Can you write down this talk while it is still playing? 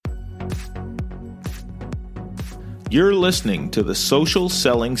You're listening to the Social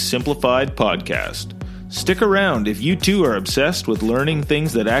Selling Simplified podcast. Stick around if you too are obsessed with learning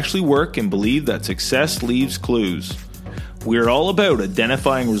things that actually work and believe that success leaves clues. We're all about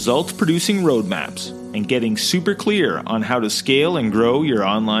identifying results-producing roadmaps and getting super clear on how to scale and grow your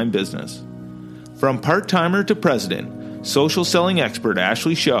online business. From part-timer to president, social selling expert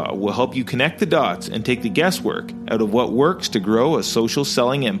Ashley Shaw will help you connect the dots and take the guesswork out of what works to grow a social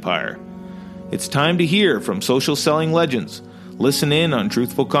selling empire. It's time to hear from social selling legends, listen in on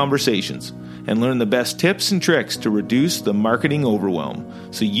truthful conversations, and learn the best tips and tricks to reduce the marketing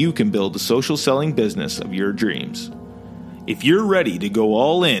overwhelm so you can build the social selling business of your dreams. If you're ready to go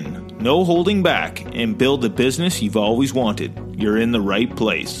all in, no holding back, and build the business you've always wanted, you're in the right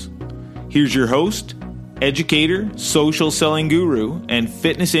place. Here's your host, educator, social selling guru, and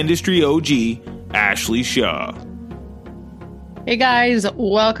fitness industry OG, Ashley Shaw. Hey guys,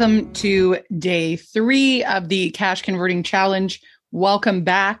 welcome to day 3 of the Cash Converting Challenge. Welcome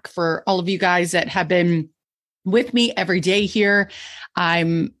back for all of you guys that have been with me every day here.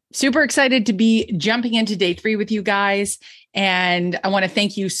 I'm super excited to be jumping into day 3 with you guys. And I want to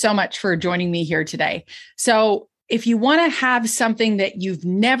thank you so much for joining me here today. So if you want to have something that you've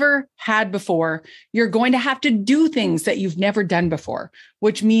never had before, you're going to have to do things that you've never done before,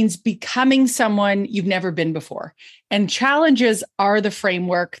 which means becoming someone you've never been before. And challenges are the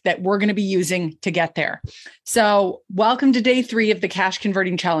framework that we're going to be using to get there. So welcome to day 3 of the Cash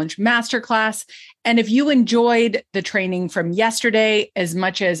Converting Challenge Masterclass. And if you enjoyed the training from yesterday as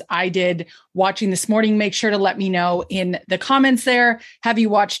much as I did watching this morning, make sure to let me know in the comments there. Have you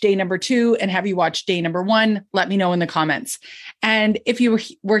watched day number 2 and have you watched day number 1? Let me know in the comments. And if you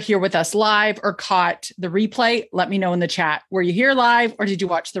were here with us live or caught the replay, let me know in the chat. Were you here live or did you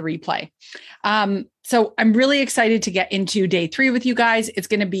watch the replay? So I'm really excited to get into day 3 with you guys. It's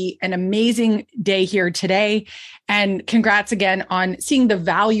going to be an amazing day here today. And congrats again on seeing the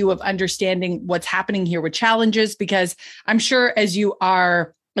value of understanding what's happening here with challenges, because I'm sure as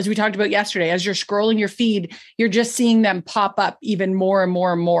we talked about yesterday, as you're scrolling your feed, you're just seeing them pop up even more and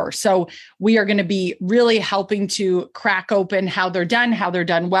more and more. So we are going to be really helping to crack open how they're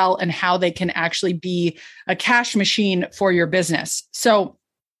done well, and how they can actually be a cash machine for your business. So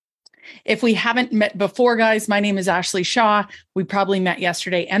if we haven't met before, guys, my name is Ashley Shaw. We probably met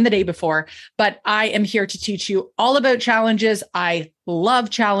yesterday and the day before, but I am here to teach you all about challenges. I love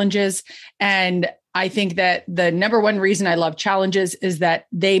challenges. And I think that the number one reason I love challenges is that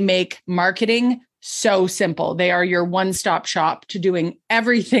they make marketing so simple. They are your one-stop shop to doing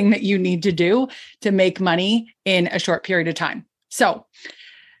everything that you need to do to make money in a short period of time. So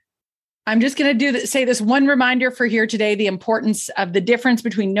I'm just going to say this one reminder for here today, the importance of the difference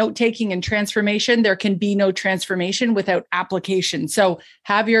between note-taking and transformation. There can be no transformation without application. So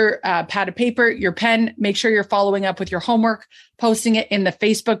have your pad of paper, your pen, make sure you're following up with your homework, posting it in the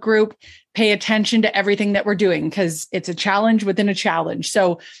Facebook group, pay attention to everything that we're doing because it's a challenge within a challenge.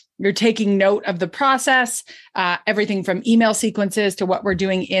 So you're taking note of the process, everything from email sequences to what we're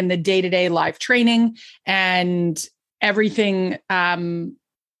doing in the day-to-day live training and everything.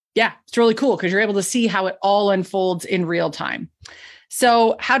 Yeah, it's really cool because you're able to see how it all unfolds in real time.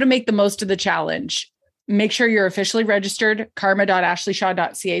 So how to make the most of the challenge. Make sure you're officially registered,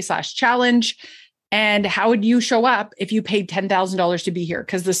 karma.ashleyshaw.ca/challenge. And how would you show up if you paid $10,000 to be here?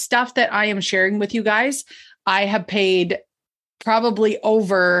 Because the stuff that I am sharing with you guys, I have paid probably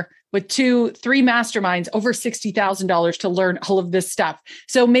with 2-3 masterminds, over $60,000 to learn all of this stuff.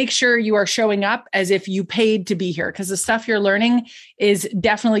 So make sure you are showing up as if you paid to be here, because the stuff you're learning is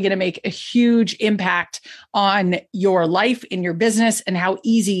definitely going to make a huge impact on your life, in your business, and how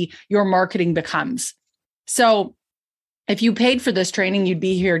easy your marketing becomes. So if you paid for this training, you'd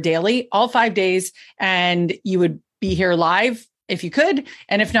be here daily, all 5 days, and you would be here live if you could.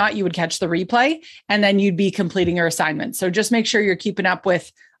 And if not, you would catch the replay and then you'd be completing your assignment. So just make sure you're keeping up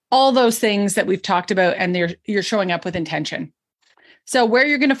with all those things that we've talked about and you're showing up with intention. So where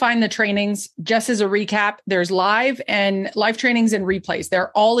you're going to find the trainings, just as a recap, there's live trainings and replays.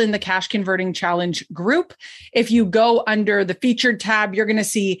 They're all in the Cash Converting Challenge group. If you go under the featured tab, you're going to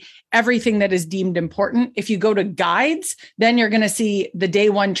see everything that is deemed important. If you go to guides, then you're going to see the day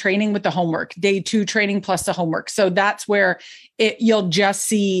 1 training with the homework, day 2 training plus the homework. So that's where you'll just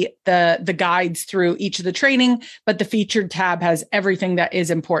see the guides through each of the training, but the featured tab has everything that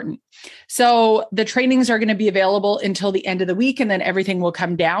is important. So the trainings are going to be available until the end of the week, and then everything will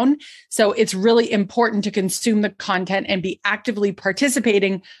come down. So it's really important to consume the content and be actively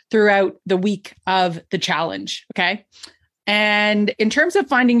participating throughout the week of the challenge. Okay. And in terms of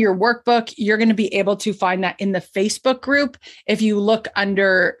finding your workbook, you're going to be able to find that in the Facebook group. If you look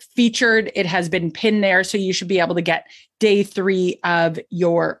under featured, it has been pinned there. So you should be able to get day 3 of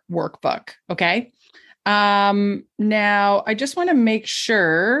your workbook. Okay. Now I just want to make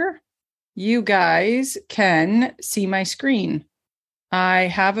sure you guys can see my screen. I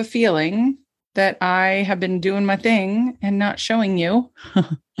have a feeling that I have been doing my thing and not showing you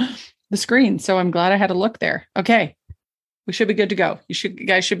the screen. So I'm glad I had a look there. Okay. We should be good to go. You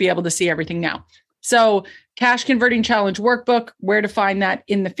guys should be able to see everything now. So Cash Converting Challenge Workbook, where to find that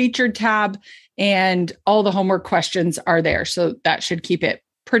in the featured tab, and all the homework questions are there. So that should keep it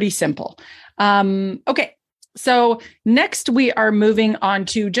pretty simple. Okay. So next we are moving on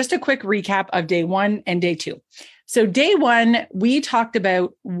to just a quick recap of day 1 and day 2. So day 1, we talked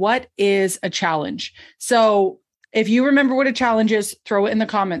about what is a challenge. So if you remember what a challenge is, throw it in the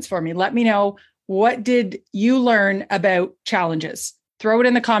comments for me. Let me know, what did you learn about challenges? Throw it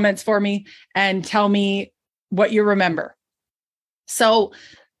in the comments for me and tell me what you remember. So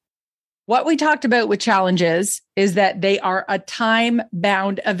what we talked about with challenges is that they are a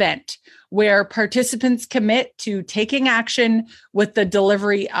time-bound event where participants commit to taking action with the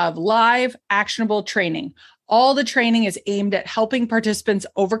delivery of live, actionable training. All the training is aimed at helping participants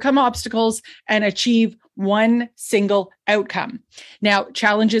overcome obstacles and achieve one single outcome. Now,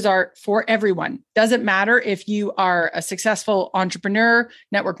 challenges are for everyone. Doesn't matter if you are a successful entrepreneur,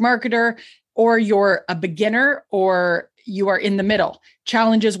 network marketer, or you're a beginner, or you are in the middle.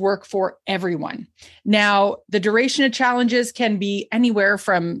 Challenges work for everyone. Now, the duration of challenges can be anywhere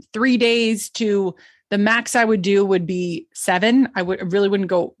from 3 days to the max I would do would be 7. I really wouldn't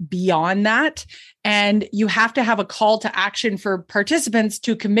go beyond that. And you have to have a call to action for participants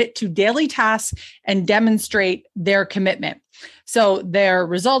to commit to daily tasks and demonstrate their commitment. So they're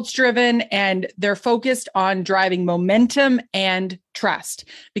results driven and they're focused on driving momentum and trust,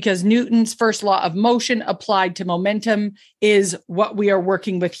 because Newton's first law of motion applied to momentum is what we are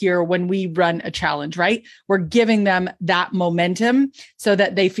working with here when we run a challenge, right? We're giving them that momentum so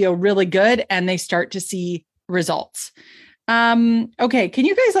that they feel really good and they start to see results. Okay. Can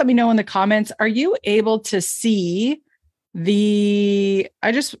you guys let me know in the comments? Are you able to see okay,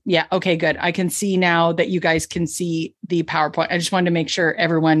 good. I can see now that you guys can see the PowerPoint. I just wanted to make sure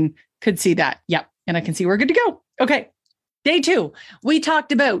everyone could see that. Yep. And I can see we're good to go. Okay. Day 2, we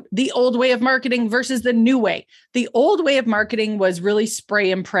talked about the old way of marketing versus the new way. The old way of marketing was really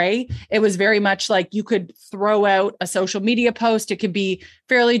spray and pray. It was very much like you could throw out a social media post. It could be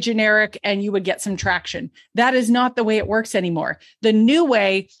fairly generic and you would get some traction. That is not the way it works anymore. The new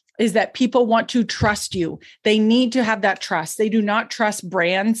way is that people want to trust you. They need to have that trust. They do not trust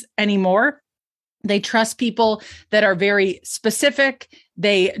brands anymore. They trust people that are very specific.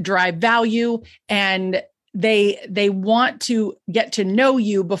 They drive value and they want to get to know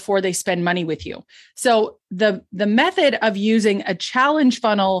you before they spend money with you. So the method of using a challenge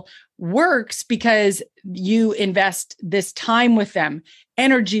funnel works because you invest this time with them,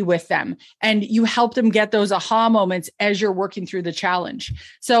 energy with them, and you help them get those aha moments as you're working through the challenge.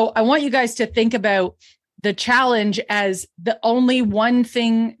 So I want you guys to think about the challenge as the only one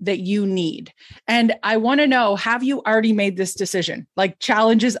thing that you need. And I want to know, have you already made this decision? Like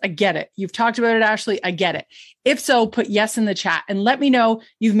challenges, I get it. You've talked about it, Ashley. I get it. If so, put yes in the chat and let me know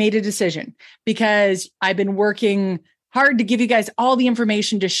you've made a decision, because I've been working hard to give you guys all the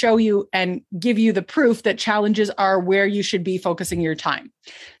information to show you and give you the proof that challenges are where you should be focusing your time.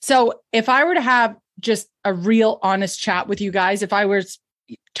 So if I were to have just a real honest chat with you guys, if I was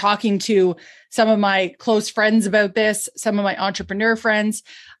talking to some of my close friends about this, some of my entrepreneur friends,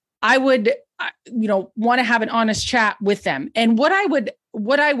 I would, want to have an honest chat with them. And what I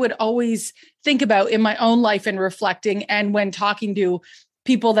would always think about in my own life and reflecting, and when talking to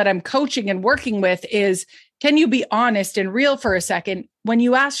people that I'm coaching and working with, is, can you be honest and real for a second when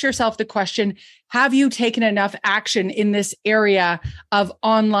you ask yourself the question, have you taken enough action in this area of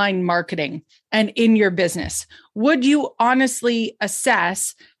online marketing and in your business? Would you honestly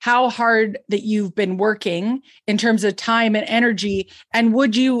assess how hard that you've been working in terms of time and energy? And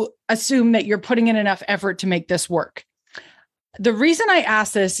would you assume that you're putting in enough effort to make this work? The reason I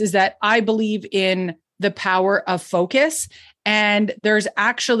ask this is that I believe in the power of focus. And there's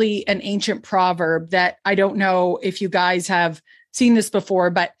actually an ancient proverb that I don't know if you guys have seen this before,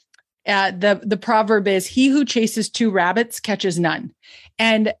 but the proverb is, he who chases 2 rabbits catches none.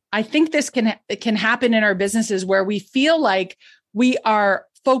 And I think this can happen in our businesses where we feel like we are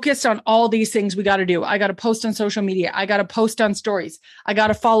focused on all these things we got to do. I got to post on social media. I got to post on stories. I got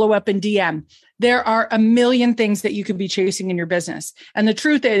to follow up in DM. There are a million things that you could be chasing in your business. And the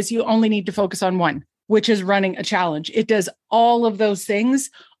truth is, you only need to focus on one. which is running a challenge. It does all of those things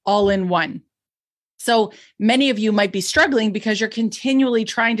all in one. So many of you might be struggling because you're continually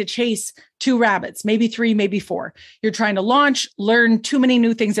trying to chase two rabbits, maybe three, maybe four. You're trying to launch, learn too many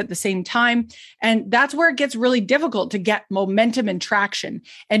new things at the same time. And that's where it gets really difficult to get momentum and traction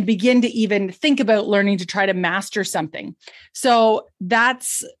and begin to even think about learning to try to master something. So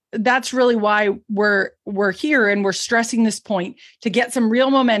that's really why we're here, and we're stressing this point. To get some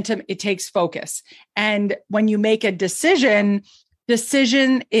real momentum, it takes focus. And when you make a decision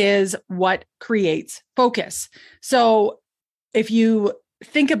is what creates focus. So if you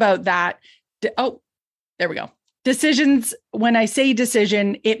think about that, there we go. Decisions, when I say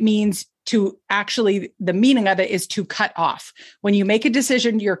decision, it means to actually, the meaning of it is to cut off. When you make a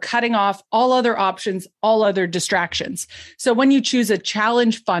decision, you're cutting off all other options, all other distractions. So when you choose a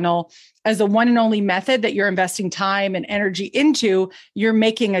challenge funnel as the one and only method that you're investing time and energy into, you're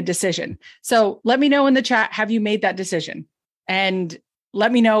making a decision. So let me know in the chat, have you made that decision? And let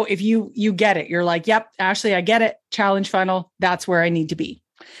me know if you get it. You're like, yep, Ashley, I get it. Challenge funnel. That's where I need to be.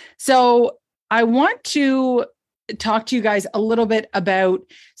 So I want to talk to you guys a little bit about,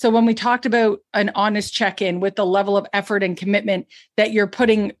 so when we talked about an honest check-in with the level of effort and commitment that you're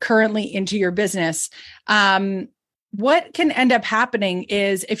putting currently into your business, what can end up happening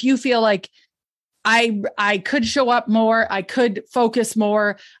is if you feel like I could show up more, I could focus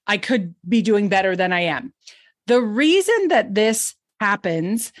more, I could be doing better than I am. The reason that this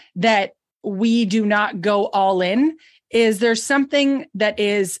happens, that we do not go all in, is there's something that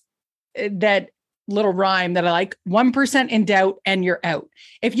is that little rhyme that I like, 1% in doubt and you're out.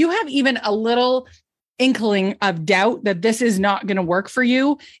 If you have even a little inkling of doubt that this is not going to work for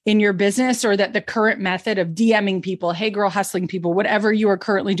you in your business, or that the current method of DMing people, hey girl, hustling people, whatever you are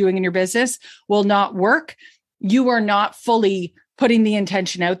currently doing in your business will not work, you are not fully putting the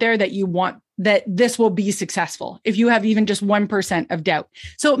intention out there that you want that this will be successful. If you have even just 1% of doubt.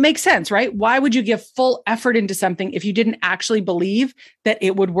 So it makes sense, right? Why would you give full effort into something if you didn't actually believe that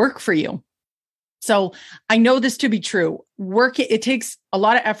it would work for you? So I know this to be true. It takes a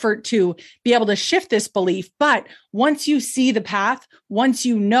lot of effort to be able to shift this belief. But once you see the path, once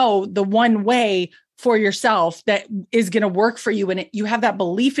you know the one way for yourself that is going to work for you, and you have that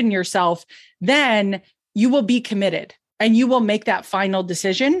belief in yourself, then you will be committed. And you will make that final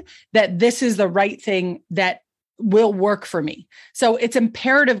decision that this is the right thing that will work for me. So it's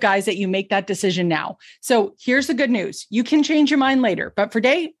imperative, guys, that you make that decision now. So here's the good news. You can change your mind later, but for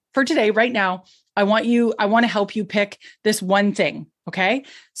today, right now, I want to help you pick this one thing. Okay.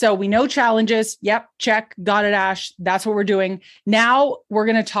 So we know challenges. Yep. Check. Got it, Ash. That's what we're doing. Now we're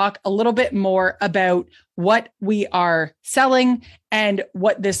going to talk a little bit more about what we are selling and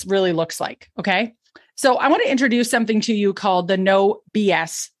what this really looks like. Okay. So I want to introduce something to you called the No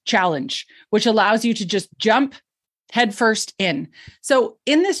BS Challenge, which allows you to just jump headfirst in. So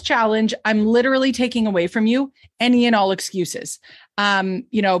in this challenge, I'm literally taking away from you any and all excuses.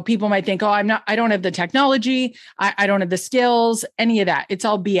 People might think, I don't have the technology. I don't have the skills, any of that. It's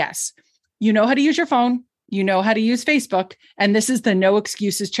all BS. You know how to use your phone. You know how to use Facebook. And this is the No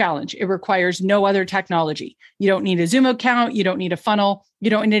Excuses Challenge. It requires no other technology. You don't need a Zoom account. You don't need a funnel. You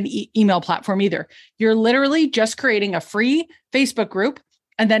don't need an email platform either. You're literally just creating a free Facebook group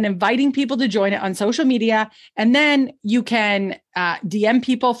and then inviting people to join it on social media. And then you can DM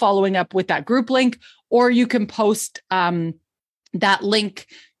people following up with that group link, or you can post that link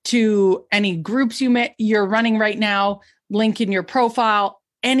to any groups you're running right now, link in your profile.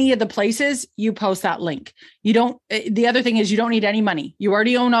 Any of the places you post that link. The other thing is you don't need any money. You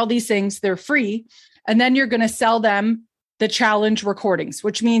already own all these things. They're free. And then you're going to sell them the challenge recordings,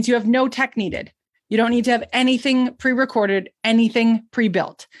 which means you have no tech needed. You don't need to have anything pre-recorded, anything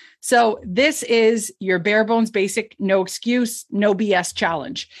pre-built. So this is your bare bones basic, no excuse, no BS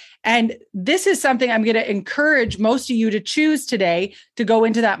challenge. And this is something I'm going to encourage most of you to choose today to go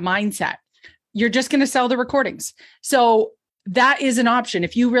into that mindset. You're just going to sell the recordings. So that is an option.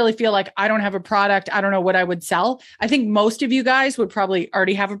 If you really feel like I don't have a product, I don't know what I would sell. I think most of you guys would probably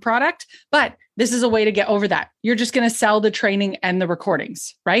already have a product, but this is a way to get over that. You're just going to sell the training and the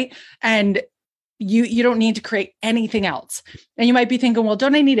recordings, right? And you don't need to create anything else. And you might be thinking, well,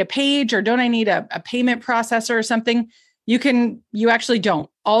 don't I need a page, or don't I need a payment processor or something? You actually don't.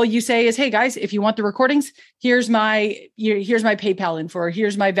 All you say is, hey guys, if you want the recordings, here's my PayPal info, or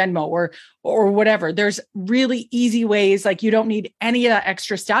here's my Venmo, or whatever. There's really easy ways. Like, you don't need any of that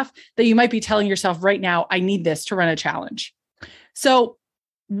extra stuff that you might be telling yourself right now, I need this to run a challenge. So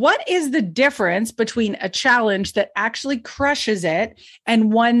what is the difference between a challenge that actually crushes it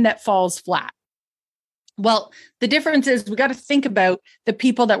and one that falls flat? Well, the difference is we got to think about the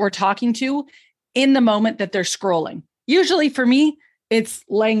people that we're talking to in the moment that they're scrolling. Usually for me, it's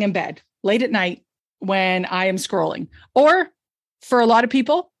laying in bed late at night when I am scrolling. Or for a lot of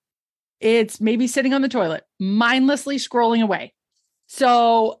people, it's maybe sitting on the toilet, mindlessly scrolling away.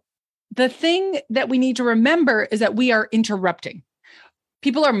 So the thing that we need to remember is that we are interrupting.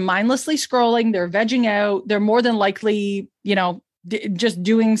 People are mindlessly scrolling, they're vegging out, they're more than likely, just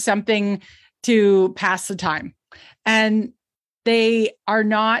doing something to pass the time. And they are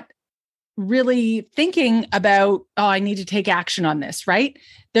not really thinking about, oh, I need to take action on this, right?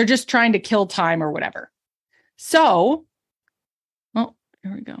 They're just trying to kill time or whatever. So,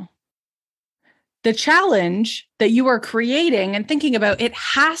 here we go. The challenge that you are creating and thinking about, it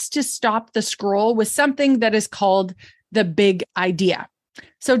has to stop the scroll with something that is called the big idea.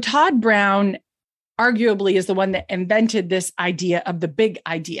 So Todd Brown arguably is the one that invented this idea of the big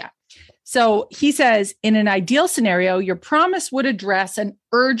idea. So he says, in an ideal scenario, your promise would address an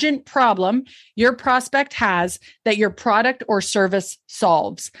urgent problem your prospect has that your product or service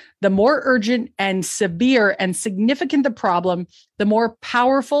solves. The more urgent and severe and significant the problem, the more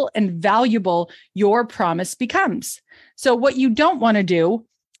powerful and valuable your promise becomes. So what you don't want to do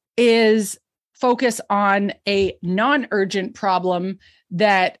is focus on a non-urgent problem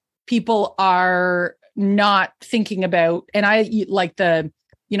that people are not thinking about. And I like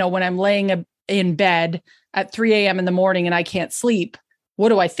when I'm laying in bed at 3 a.m. in the morning and I can't sleep, what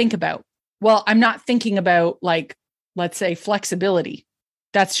do I think about? Well, I'm not thinking about, like, let's say, flexibility.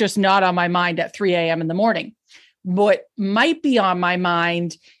 That's just not on my mind at 3 a.m. in the morning. What might be on my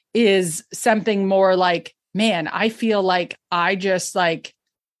mind is something more like, man, I feel like my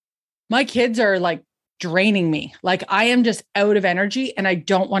kids are like draining me. Like I am just out of energy and I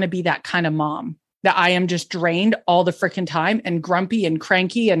don't want to be that kind of mom. That I am just drained all the freaking time and grumpy and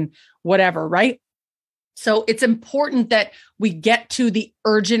cranky and whatever, right? So it's important that we get to the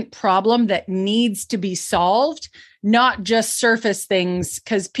urgent problem that needs to be solved, not just surface things,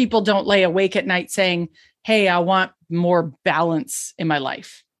 because people don't lay awake at night saying, hey, I want more balance in my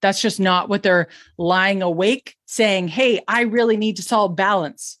life. That's just not what they're lying awake saying, hey, I really need to solve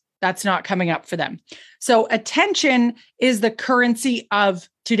balance. That's not coming up for them. So attention is the currency of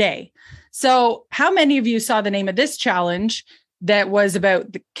today. So how many of you saw the name of this challenge that was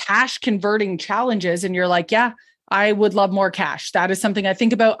about the cash converting challenges? And you're like, yeah, I would love more cash. That is something I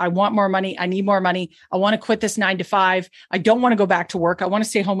think about. I want more money. I need more money. I want to quit this 9 to 5. I don't want to go back to work. I want to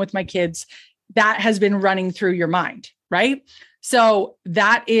stay home with my kids. That has been running through your mind, right? So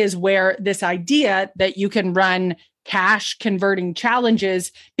that is where this idea that you can run cash converting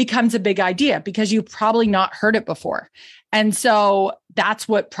challenges becomes a big idea, because you've probably not heard it before. And so that's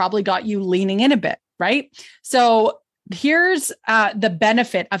what probably got you leaning in a bit, right? So here's the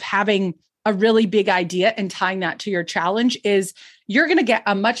benefit of having a really big idea and tying that to your challenge is you're going to get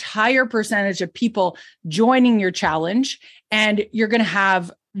a much higher percentage of people joining your challenge, and you're going to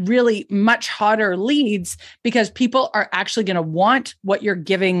have really much hotter leads because people are actually going to want what you're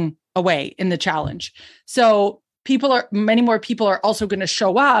giving away in the challenge. So many more people are also going to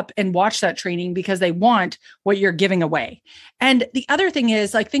show up and watch that training because they want what you're giving away. And the other thing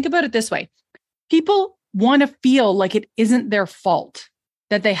is, like, think about it this way. People want to feel like it isn't their fault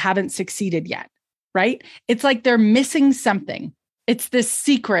that they haven't succeeded yet, right? It's like they're missing something. It's this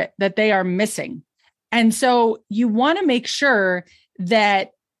secret that they are missing. And so you want to make sure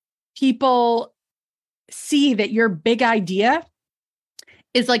that people see that your big idea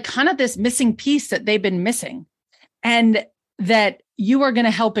is like kind of this missing piece that they've been missing. And that you are going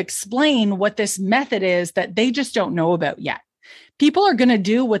to help explain what this method is that they just don't know about yet. People are going to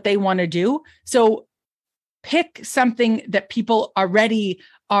do what they want to do. So pick something that people already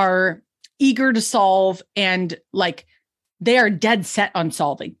are eager to solve and like they are dead set on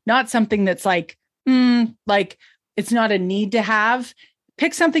solving, not something that's like it's not a need to have.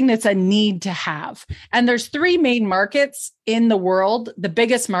 Pick something that's a need to have. And there's 3 main markets in the world, the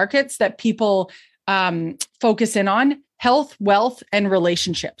biggest markets that people focus in on: health, wealth, and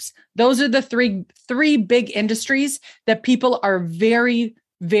relationships. Those are the three big industries that people are very,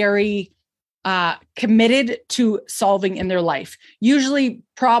 very committed to solving in their life. Usually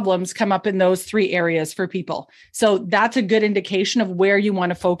problems come up in those 3 areas for people. So that's a good indication of where you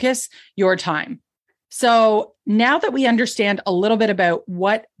want to focus your time. So now that we understand a little bit about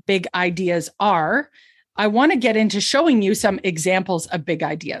what big ideas are, I want to get into showing you some examples of big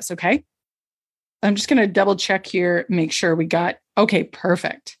ideas. Okay. I'm just going to double check here, make sure we got, okay,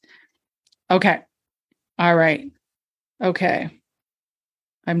 perfect. Okay. All right. Okay.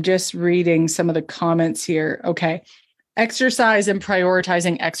 I'm just reading some of the comments here. Okay. Exercise and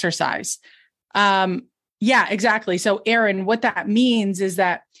prioritizing exercise. Yeah, exactly. So Aaron, what that means is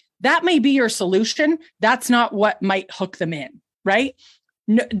that That may be your solution. That's not what might hook them in, right?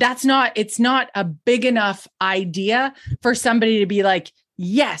 No, it's not a big enough idea for somebody to be like,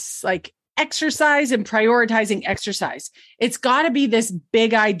 yes, like exercise and prioritizing exercise. It's got to be this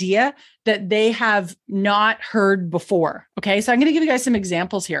big idea that they have not heard before. Okay. So I'm going to give you guys some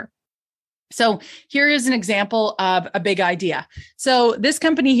examples here. So here is an example of a big idea. So this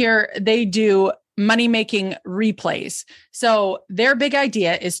company here, they do money-making replays. So their big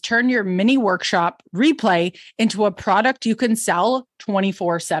idea is turn your mini workshop replay into a product you can sell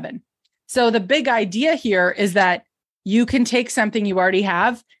 24/7. So the big idea here is that you can take something you already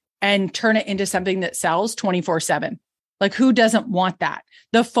have and turn it into something that sells 24/7. Like, who doesn't want that?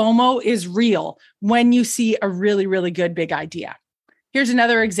 The FOMO is real when you see a really, really good big idea. Here's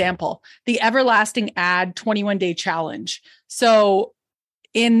another example, the Everlasting Ad 21-day challenge. So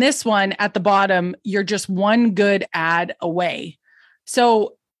in this one at the bottom, you're just one good ad away.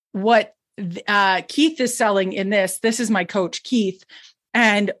 So what Keith is selling in this is my coach, Keith.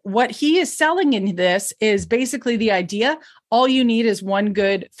 And what he is selling in this is basically the idea. All you need is one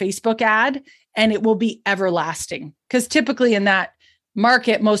good Facebook ad and it will be everlasting. Because typically in that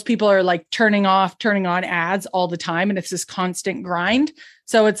market, most people are like turning off, turning on ads all the time. And it's this constant grind.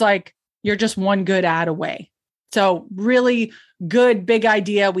 So it's like, you're just one good ad away. So really good, big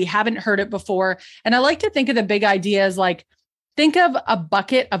idea. We haven't heard it before. And I like to think of the big idea as like, think of a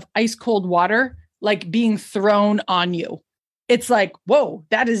bucket of ice cold water, like being thrown on you. It's like, whoa,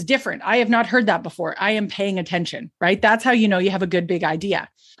 that is different. I have not heard that before. I am paying attention, right? That's how you know you have a good, big idea.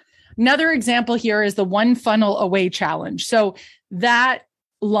 Another example here is the one funnel away challenge. So that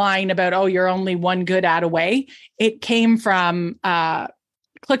line about, oh, you're only one good ad away, it came from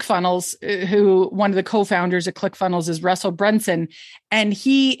ClickFunnels, who one of the co-founders of ClickFunnels is Russell Brunson. And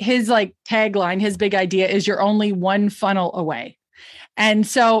his like tagline, his big idea is you're only one funnel away. And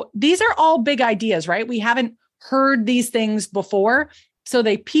so these are all big ideas, right? We haven't heard these things before. So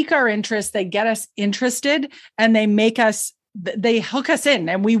they pique our interest, they get us interested, and they hook us in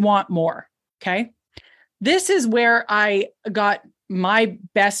and we want more. Okay. This is where I got my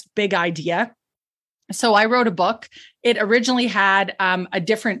best big idea. So I wrote a book. It originally had a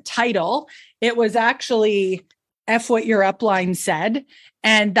different title. It was actually F What Your Upline Said.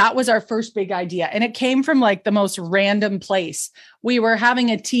 And that was our first big idea. And it came from like the most random place. We were having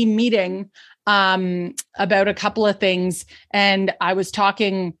a team meeting about a couple of things. And I was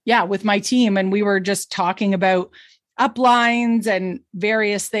talking, with my team, and we were just talking about uplines and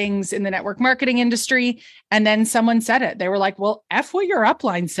various things in the network marketing industry. And then someone said it. They were like, well, F What Your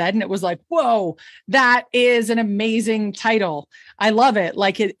Upline Said. And it was like, whoa, that is an amazing title. I love it.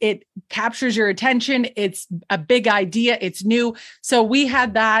 Like it captures your attention. It's a big idea. It's new. So we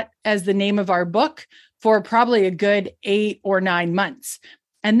had that as the name of our book for probably a good 8 or 9 months.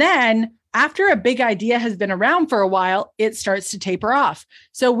 And then after a big idea has been around for a while, it starts to taper off.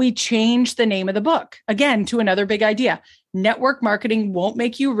 So we changed the name of the book again to another big idea. Network marketing won't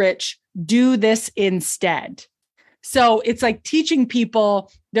make you rich. Do this instead. So it's like teaching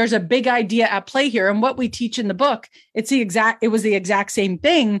people there's a big idea at play here. And what we teach in the book, it was the exact same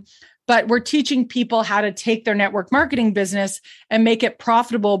thing, but we're teaching people how to take their network marketing business and make it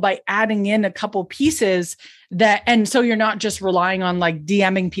profitable by adding in a couple pieces and so you're not just relying on like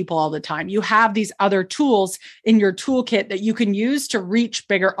DMing people all the time. You have these other tools in your toolkit that you can use to reach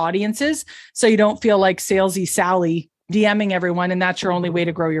bigger audiences. So you don't feel like salesy Sally DMing everyone. And that's your only way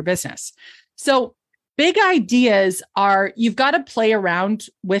to grow your business. So big ideas you've got to play around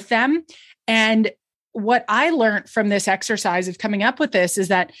with them. And what I learned from this exercise of coming up with this is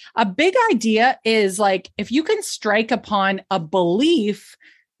that a big idea is like, if you can strike upon a belief,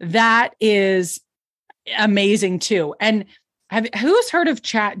 that is amazing too. And who's heard of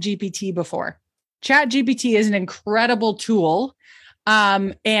Chat GPT before? Chat GPT is an incredible tool.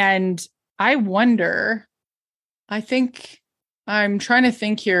 And I wonder, I'm trying to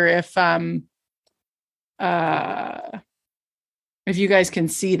think here if you guys can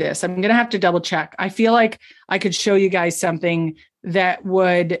see this. I'm going to have to double check. I feel like I could show you guys something that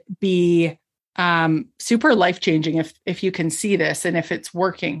would be super life-changing if you can see this and if it's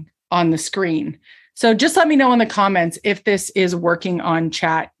working on the screen. So just let me know in the comments if this is working on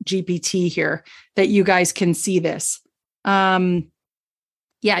Chat GPT here, that you guys can see this. You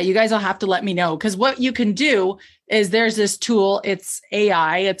guys will have to let me know, because what you can do is there's this tool, it's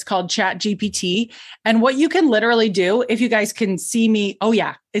AI, it's called Chat GPT. And what you can literally do, if you guys can see me, oh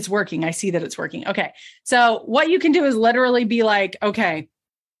yeah, it's working. I see that it's working. Okay. So what you can do is literally be like, okay,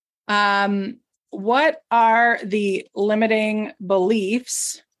 what are the limiting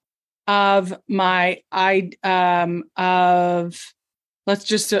beliefs of let's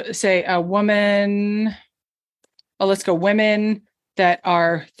just say a woman. Oh, let's go women that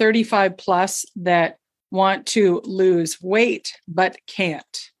are 35 plus that want to lose weight but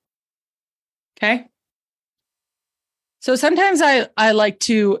can't. Okay. So sometimes I like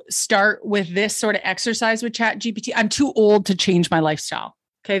to start with this sort of exercise with ChatGPT. I'm too old to change my lifestyle.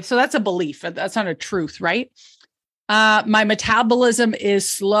 Okay. So that's a belief. That's not a truth, right? My metabolism is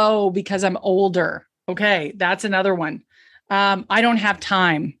slow because I'm older. Okay. That's another one. I don't have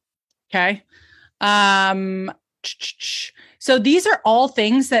time. Okay. So these are all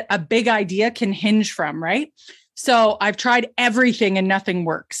things that a big idea can hinge from, right? So I've tried everything and nothing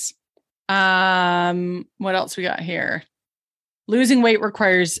works. What else we got here? Losing weight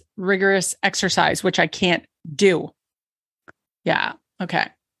requires rigorous exercise, which I can't do. Yeah. Okay.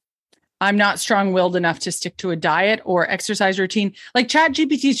 I'm not strong-willed enough to stick to a diet or exercise routine. Like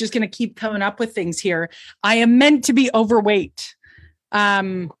ChatGPT is just going to keep coming up with things here. I am meant to be overweight.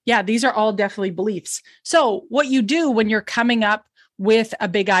 Yeah, these are all definitely beliefs. So what you do when you're coming up with a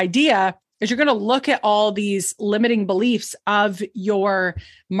big idea is you're going to look at all these limiting beliefs of your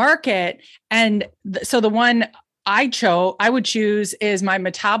market. And so the one I would choose is my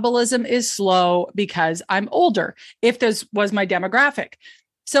metabolism is slow because I'm older, if this was my demographic.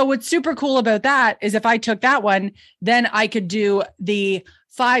 So what's super cool about that is if I took that one, then I could do the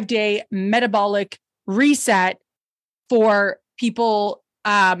 5-day metabolic reset for people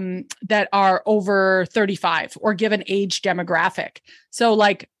that are over 35 or give an age demographic. So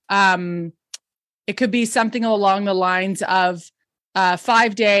like it could be something along the lines of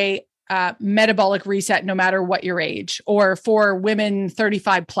 5-day metabolic reset, no matter what your age, or for women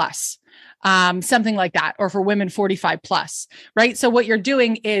 35 plus, something like that, or for women 45 plus, right? So what you're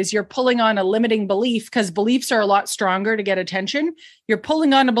doing is you're pulling on a limiting belief because beliefs are a lot stronger to get attention. You're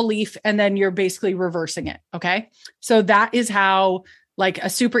pulling on a belief and then you're basically reversing it. Okay. So that is how, like, a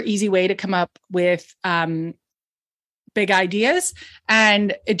super easy way to come up with big ideas.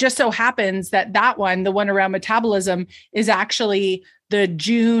 And it just so happens that one, the one around metabolism, is actually the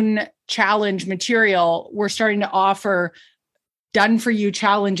June challenge material. We're starting to offer done for you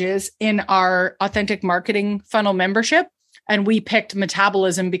challenges in our authentic marketing funnel membership. And we picked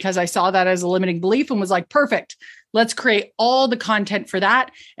metabolism because I saw that as a limiting belief and was like, perfect. Let's create all the content for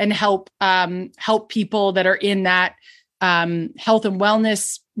that and help people that are in that health and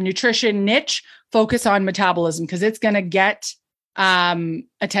wellness nutrition niche focus on metabolism because it's going to get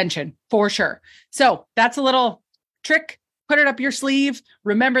attention for sure. So that's a little trick. Put it up your sleeve.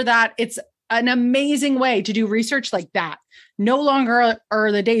 Remember that it's an amazing way to do research like that. No longer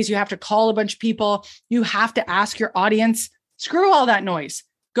are the days you have to call a bunch of people. You have to ask your audience. Screw all that noise.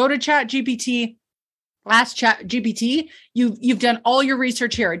 Go to ChatGPT. Ask ChatGPT. You've done all your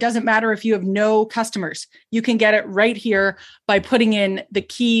research here. It doesn't matter if you have no customers. You can get it right here by putting in the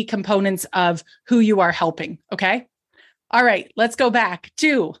key components of who you are helping. Okay. All right. Let's go back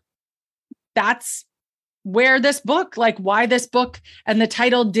to that's where this book, like why this book and the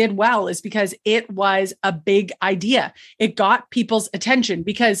title did well, is because it was a big idea. It got people's attention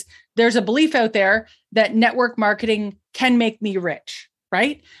because there's a belief out there that network marketing can make me rich,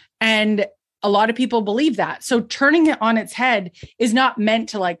 right? And a lot of people believe that. So turning it on its head is not meant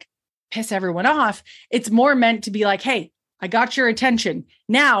to like piss everyone off. It's more meant to be like, hey, I got your attention.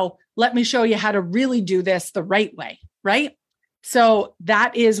 Now let me show you how to really do this the right way, right? So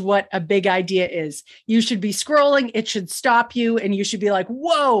that is what a big idea is. You should be scrolling. It should stop you. And you should be like,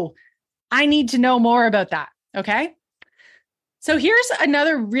 whoa, I need to know more about that. Okay. So here's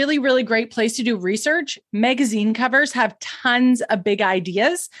another really, really great place to do research. Magazine covers have tons of big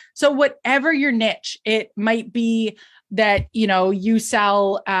ideas. So whatever your niche, it might be that, you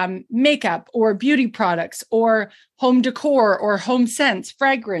sell makeup or beauty products or home decor or home scents,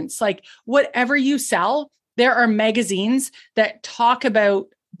 fragrance, like whatever you sell, there are magazines that talk about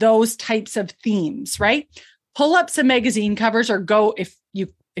those types of themes, right? Pull up some magazine covers or go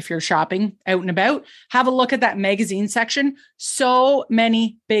if you're shopping out and about, have a look at that magazine section. So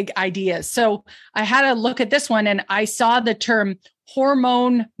many big ideas. So I had a look at this one and I saw the term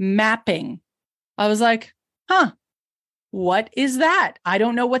hormone mapping. I was like, what is that? I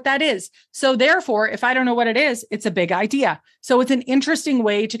don't know what that is. So therefore, if I don't know what it is, it's a big idea. So it's an interesting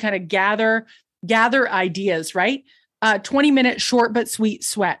way to kind of gather ideas, right? 20-minute short but sweet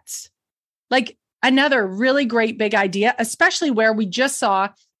sweats. Like another really great big idea, especially where we just saw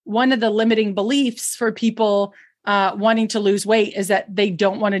one of the limiting beliefs for people wanting to lose weight is that they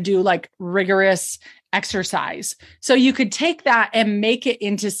don't want to do like rigorous exercise. So you could take that and make it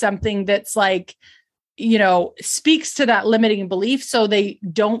into something that's like, speaks to that limiting belief. So they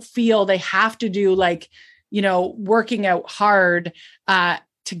don't feel they have to do like working out hard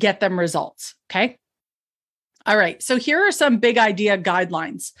to get them results. Okay. All right. So here are some big idea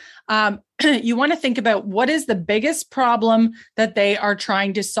guidelines. You want to think about what is the biggest problem that they are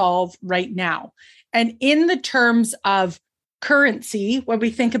trying to solve right now. And in the terms of currency, when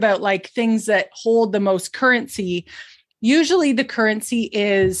we think about like things that hold the most currency, usually the currency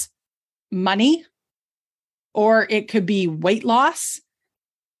is money, or it could be weight loss.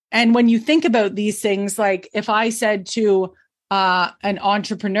 And when you think about these things, like if I said to an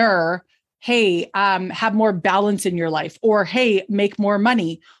entrepreneur, hey, have more balance in your life, or hey, make more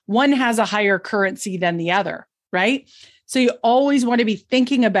money, one has a higher currency than the other, right? So you always want to be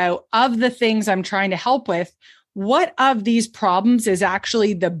thinking about, of the things I'm trying to help with, what of these problems is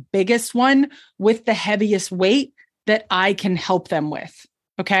actually the biggest one with the heaviest weight that I can help them with,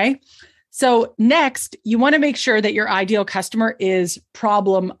 okay? So next, you want to make sure that your ideal customer is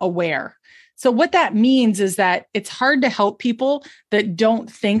problem aware. So what that means is that it's hard to help people that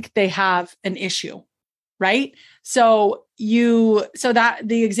don't think they have an issue, right? So that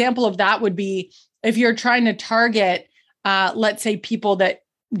the example of that would be if you're trying to target, let's say, people that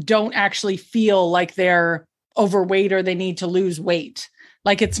don't actually feel like they're overweight or they need to lose weight.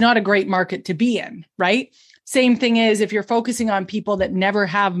 Like, it's not a great market to be in, right? Same thing is if you're focusing on people that never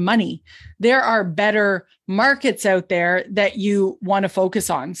have money, there are better markets out there that you want to focus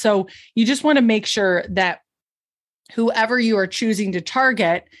on. So you just want to make sure that whoever you are choosing to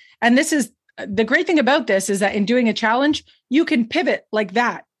target, and this is the great thing about this, is that in doing a challenge, you can pivot like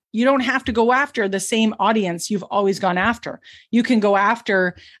that. You don't have to go after the same audience you've always gone after. You can go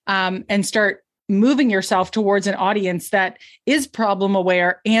after and start moving yourself towards an audience that is problem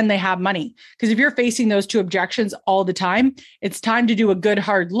aware and they have money. Because if you're facing those two objections all the time, it's time to do a good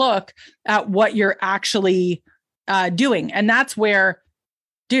hard look at what you're actually doing. And that's where,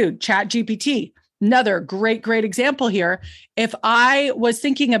 ChatGPT, another great example here. If I was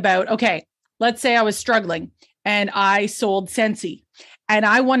thinking about, okay, let's say I was struggling and I sold Scentsy and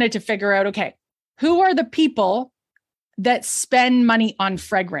I wanted to figure out, okay, who are the people that spend money on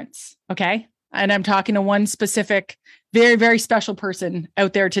fragrance? Okay. And I'm talking to one specific, very, very special person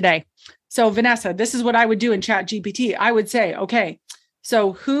out there today. So Vanessa, this is what I would do in ChatGPT. I would say, okay,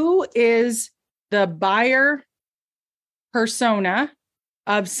 so who is the buyer persona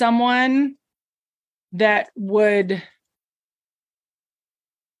of someone that would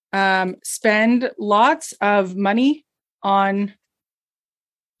spend lots of money on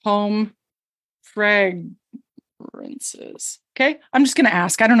home fragrances? Okay. I'm just going to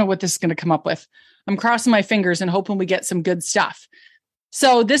ask. I don't know what this is going to come up with. I'm crossing my fingers and hoping we get some good stuff.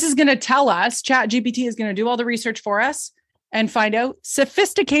 So this is going to tell us, ChatGPT is going to do all the research for us and find out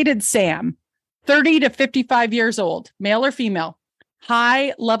sophisticated Sam, 30 to 55 years old, male or female,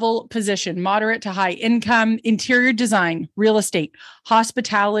 high level position, moderate to high income, interior design, real estate,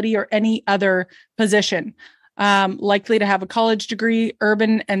 hospitality, or any other position. Likely to have a college degree,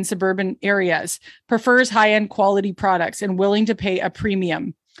 urban and suburban areas, prefers high-end quality products and willing to pay a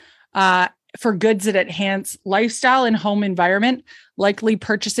premium for goods that enhance lifestyle and home environment, likely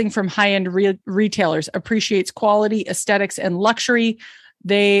purchasing from high-end retailers, appreciates quality, aesthetics, and luxury.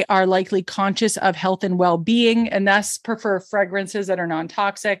 They are likely conscious of health and well-being and thus prefer fragrances that are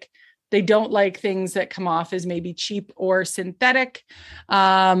non-toxic. They don't like things that come off as maybe cheap or synthetic.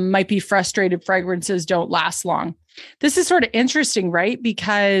 Might be frustrated fragrances don't last long. This is sort of interesting, right?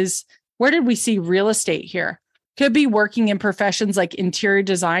 Because where did we see real estate here? Could be working in professions like interior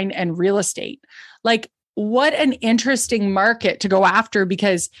design and real estate. Like, what an interesting market to go after,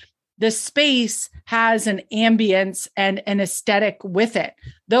 because the space has an ambience and an aesthetic with it.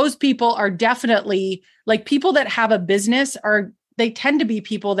 Those people are definitely, like, people that have a business they tend to be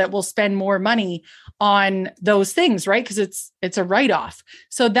people that will spend more money on those things, right? Because it's a write-off.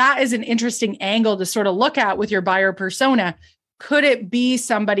 So that is an interesting angle to sort of look at with your buyer persona. Could it be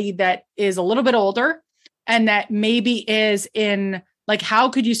somebody that is a little bit older and that maybe is in, like, how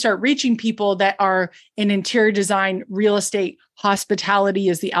could you start reaching people that are in interior design, real estate, hospitality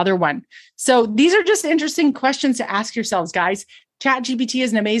is the other one. So these are just interesting questions to ask yourselves, guys. ChatGPT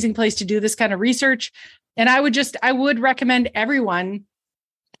is an amazing place to do this kind of research. And I would recommend everyone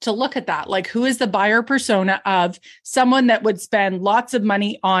to look at that. Like, who is the buyer persona of someone that would spend lots of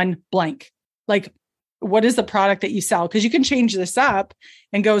money on blank? Like, what is the product that you sell? Because you can change this up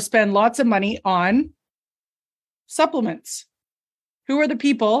and go spend lots of money on supplements. Who are the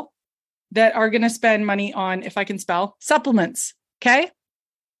people that are going to spend money on, if I can spell, supplements? Okay.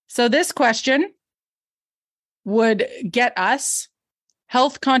 So this question would get us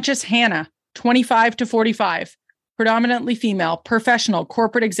health conscious Hannah, 25 to 45, predominantly female, professional,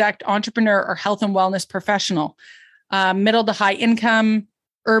 corporate exec, entrepreneur, or health and wellness professional, middle to high income,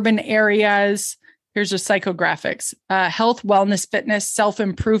 urban areas. Here's your psychographics, health, wellness, fitness,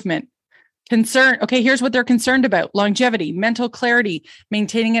 self-improvement. Concern. Okay, here's what they're concerned about: longevity, mental clarity,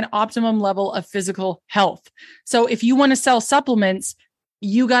 maintaining an optimum level of physical health. So if you want to sell supplements,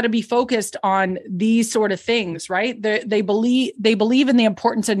 you got to be focused on these sort of things, right? They believe in the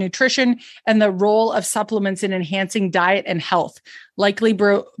importance of nutrition and the role of supplements in enhancing diet and health. Likely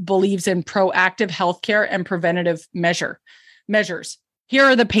believes in proactive healthcare and preventative measures. Here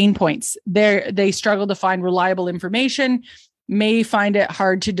are the pain points. They struggle to find reliable information, may find it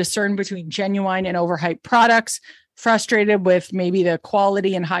hard to discern between genuine and overhyped products, frustrated with maybe the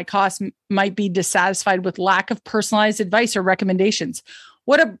quality and high cost, might be dissatisfied with lack of personalized advice or recommendations.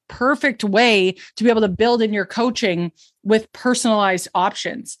 What a perfect way to be able to build in your coaching with personalized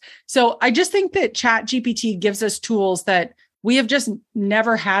options. So I just think that ChatGPT gives us tools that we have just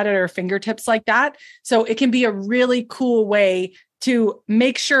never had at our fingertips like that. So it can be a really cool way to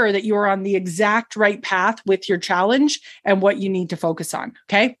make sure that you're on the exact right path with your challenge and what you need to focus on.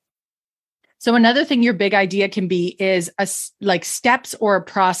 Okay. So another thing your big idea can be is like steps or a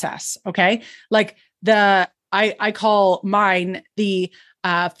process. Okay. Like I call mine the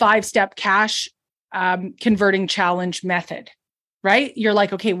 5-step cash converting challenge method. Right? You're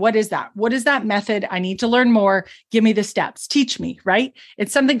like, okay, what is that? What is that method? I need to learn more. Give me the steps. Teach me, right?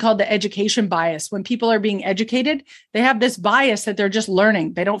 It's something called the education bias. When people are being educated, they have this bias that they're just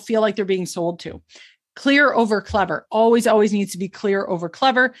learning. They don't feel like they're being sold to. Clear over clever. Always needs to be clear over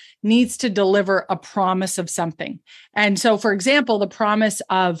clever, needs to deliver a promise of something. And so, for example, the promise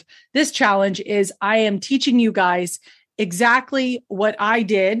of this challenge is I am teaching you guys exactly what I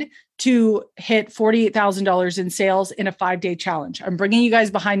did to hit $48,000 in sales in a 5-day challenge. I'm bringing you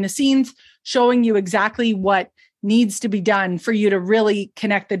guys behind the scenes, showing you exactly what needs to be done for you to really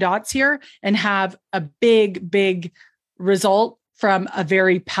connect the dots here and have a big result from a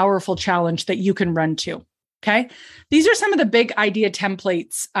very powerful challenge that you can run to. Okay. These are some of the big idea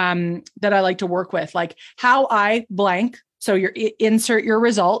templates that I like to work with, like how I blank. So you insert your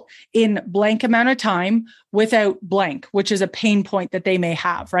result in blank amount of time without blank, which is a pain point that they may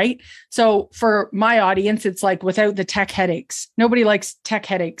have, right? So for my audience, it's like without the tech headaches. Nobody likes tech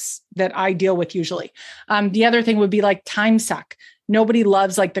headaches that I deal with usually. The other thing would be like time suck. Nobody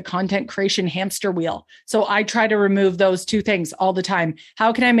loves like the content creation hamster wheel. So I try to remove those two things all the time.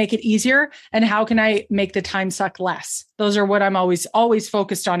 How can I make it easier? And how can I make the time suck less? Those are what I'm always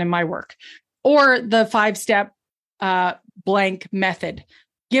focused on in my work. Or the 5-step blank method.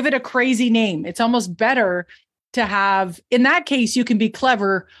 Give it a crazy name. It's almost better to have, in that case, you can be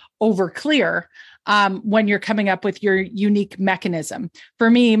clever over clear when you're coming up with your unique mechanism. For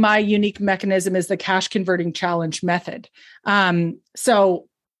me, my unique mechanism is the cash converting challenge method. So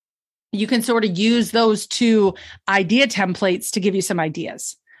you can sort of use those two idea templates to give you some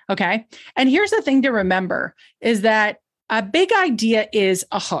ideas. Okay. And here's the thing to remember is that a big idea is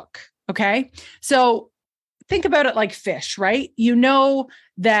a hook. Okay. So think about it like fish, right? You know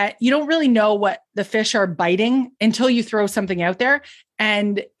that you don't really know what the fish are biting until you throw something out there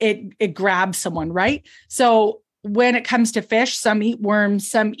and it grabs someone, right? So when it comes to fish, some eat worms,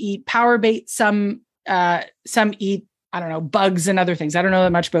 some eat power bait, some eat, I don't know, bugs and other things. I don't know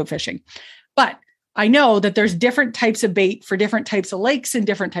that much about fishing, but I know that there's different types of bait for different types of lakes and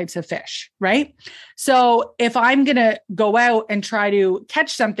different types of fish, right? So if I'm going to go out and try to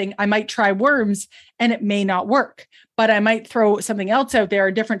catch something, I might try worms and it may not work, but I might throw something else out there,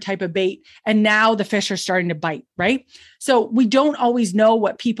 a different type of bait. And now the fish are starting to bite, right? So we don't always know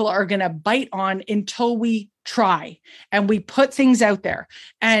what people are going to bite on until we try and we put things out there.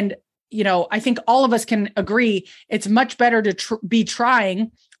 And, you know, I think all of us can agree it's much better to be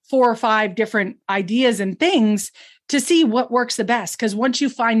trying 4 or 5 different ideas and things to see what works the best. Because once you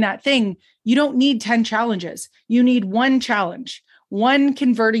find that thing, you don't need 10 challenges. You need one challenge, one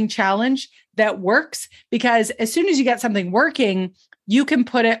converting challenge that works. Because as soon as you get something working, you can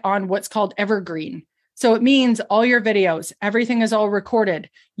put it on what's called evergreen. So it means all your videos, everything is all recorded.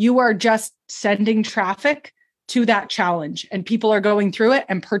 You are just sending traffic to that challenge and people are going through it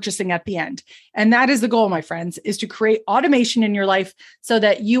and purchasing at the end. And that is the goal, my friends, is to create automation in your life so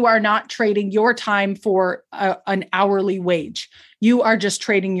that you are not trading your time for an hourly wage. You are just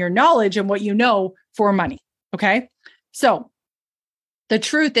trading your knowledge and what you know for money. Okay. So the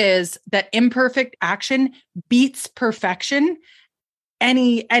truth is that imperfect action beats perfection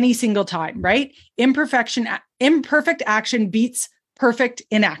any single time, right? Imperfect action beats perfect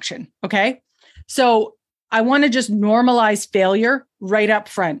inaction. Okay. So I want to just normalize failure right up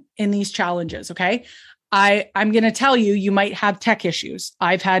front in these challenges. Okay. I'm going to tell you, you might have tech issues.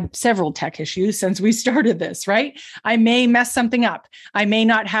 I've had several tech issues since we started this, right? I may mess something up. I may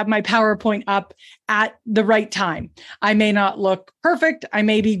not have my PowerPoint up at the right time. I may not look perfect. I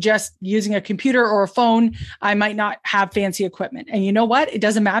may be just using a computer or a phone. I might not have fancy equipment. And you know what? It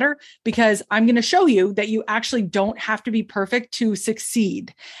doesn't matter, because I'm going to show you that you actually don't have to be perfect to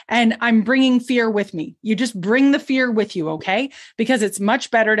succeed. And I'm bringing fear with me. You just bring the fear with you, okay? Because it's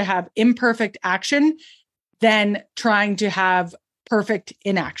much better to have imperfect action than trying to have perfect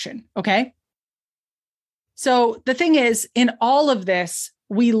inaction. Okay. So the thing is, in all of this,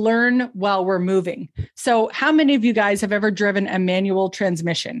 we learn while we're moving. So how many of you guys have ever driven a manual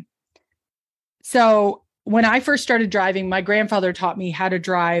transmission? So when I first started driving, my grandfather taught me how to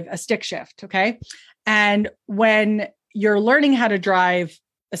drive a stick shift. Okay. And when you're learning how to drive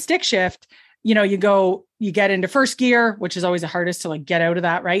a stick shift, you get into first gear, which is always the hardest to like get out of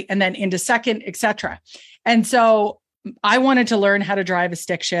that, right? And then into second, etc. And so I wanted to learn how to drive a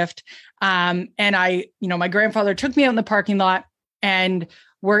stick shift. And my grandfather took me out in the parking lot, and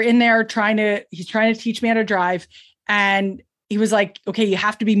we're in there he's trying to teach me how to drive. And he was like, okay, you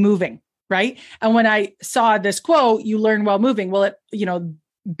have to be moving, right? And when I saw this quote, you learn while moving, well,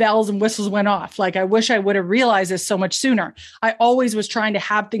 bells and whistles went off. Like, I wish I would have realized this so much sooner. I always was trying to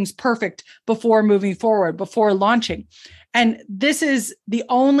have things perfect before moving forward, before launching. And this is the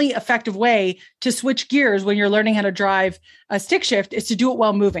only effective way to switch gears when you're learning how to drive a stick shift, is to do it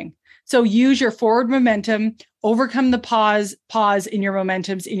while moving. So use your forward momentum, overcome the pause in your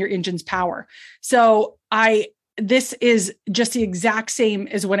momentums, in your engine's power. So this is just the exact same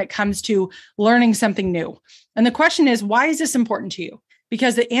as when it comes to learning something new. And the question is, why is this important to you?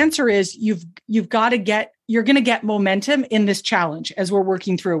 Because the answer is you're going to get momentum in this challenge as we're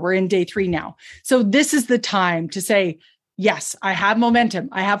working through. We're in day 3 now. So this is the time to say, yes, I have momentum.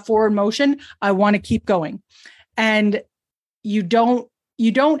 I have forward motion. I want to keep going. And you don't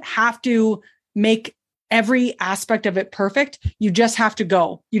have to make every aspect of it perfect. You just have to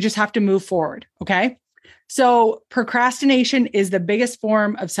go. You just have to move forward. Okay. So procrastination is the biggest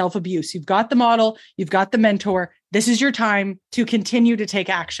form of self-abuse. You've got the model, you've got the mentor. This is your time to continue to take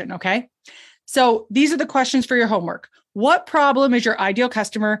action. Okay. So these are the questions for your homework. What problem is your ideal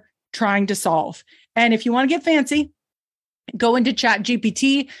customer trying to solve? And if you want to get fancy, go into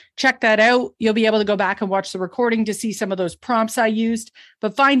ChatGPT, check that out. You'll be able to go back and watch the recording to see some of those prompts I used,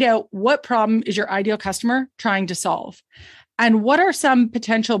 but find out what problem is your ideal customer trying to solve. And what are some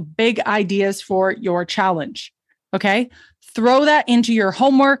potential big ideas for your challenge? Okay. Throw that into your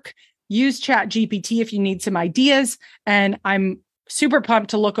homework. Use ChatGPT if you need some ideas. And I'm super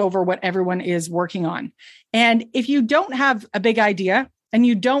pumped to look over what everyone is working on. And if you don't have a big idea and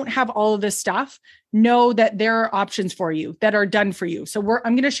you don't have all of this stuff, know that there are options for you that are done for you. So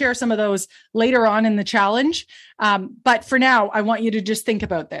I'm going to share some of those later on in the challenge. But for now, I want you to just think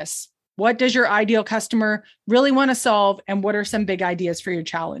about this. What does your ideal customer really want to solve? And what are some big ideas for your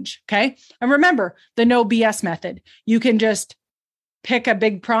challenge? Okay. And remember the no BS method. You can just pick a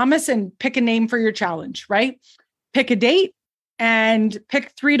big promise and pick a name for your challenge, right? Pick a date and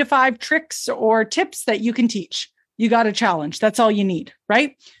pick 3 to 5 tricks or tips that you can teach. You got a challenge. That's all you need,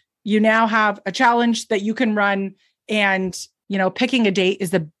 right? You now have a challenge that you can run, and, picking a date is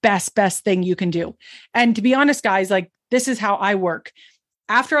the best thing you can do. And to be honest, guys, like, this is how I work.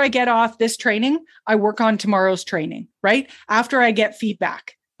 After I get off this training, I work on tomorrow's training, right? After I get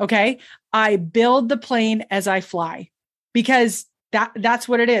feedback, okay? I build the plane as I fly, because that's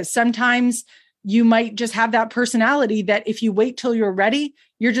what it is. Sometimes you might just have that personality that if you wait till you're ready,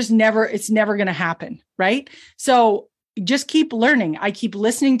 it's never going to happen, right? So just keep learning. I keep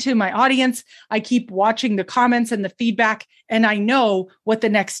listening to my audience. I keep watching the comments and the feedback, and I know what the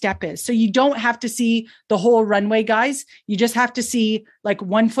next step is. So you don't have to see the whole runway, guys. You just have to see like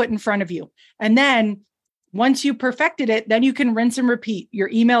 1 foot in front of you. And then once you perfected it, then you can rinse and repeat. Your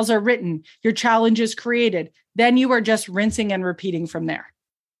emails are written, your challenge is created. Then you are just rinsing and repeating from there.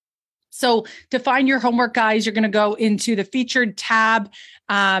 So to find your homework, guys, you're going to go into the featured tab.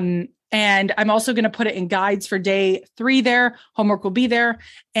 And I'm also going to put it in guides for day 3 there. Homework will be there.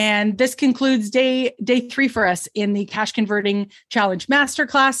 And this concludes day 3 for us in the Cash Converting Challenge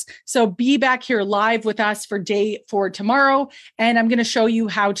Masterclass. So be back here live with us for day 4 tomorrow. And I'm going to show you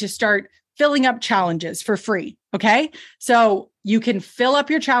how to start filling up challenges for free. Okay. So you can fill up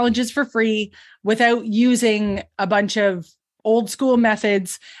your challenges for free without using a bunch of old school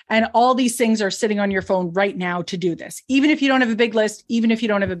methods, and all these things are sitting on your phone right now to do this. Even if you don't have a big list, even if you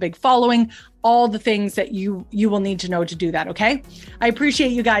don't have a big following, all the things that you will need to know to do that. Okay. I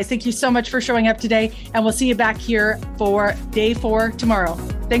appreciate you guys. Thank you so much for showing up today, and we'll see you back here for day 4 tomorrow.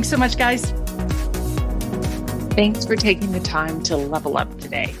 Thanks so much, guys. Thanks for taking the time to level up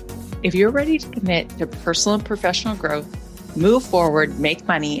today. If you're ready to commit to personal and professional growth, move forward, make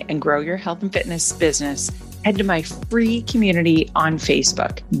money, and grow your health and fitness business, head to my free community on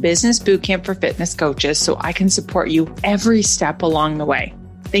Facebook, Business Bootcamp for Fitness Coaches, so I can support you every step along the way.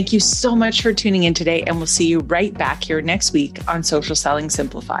 Thank you so much for tuning in today, and we'll see you right back here next week on Social Selling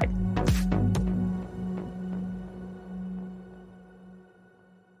Simplified.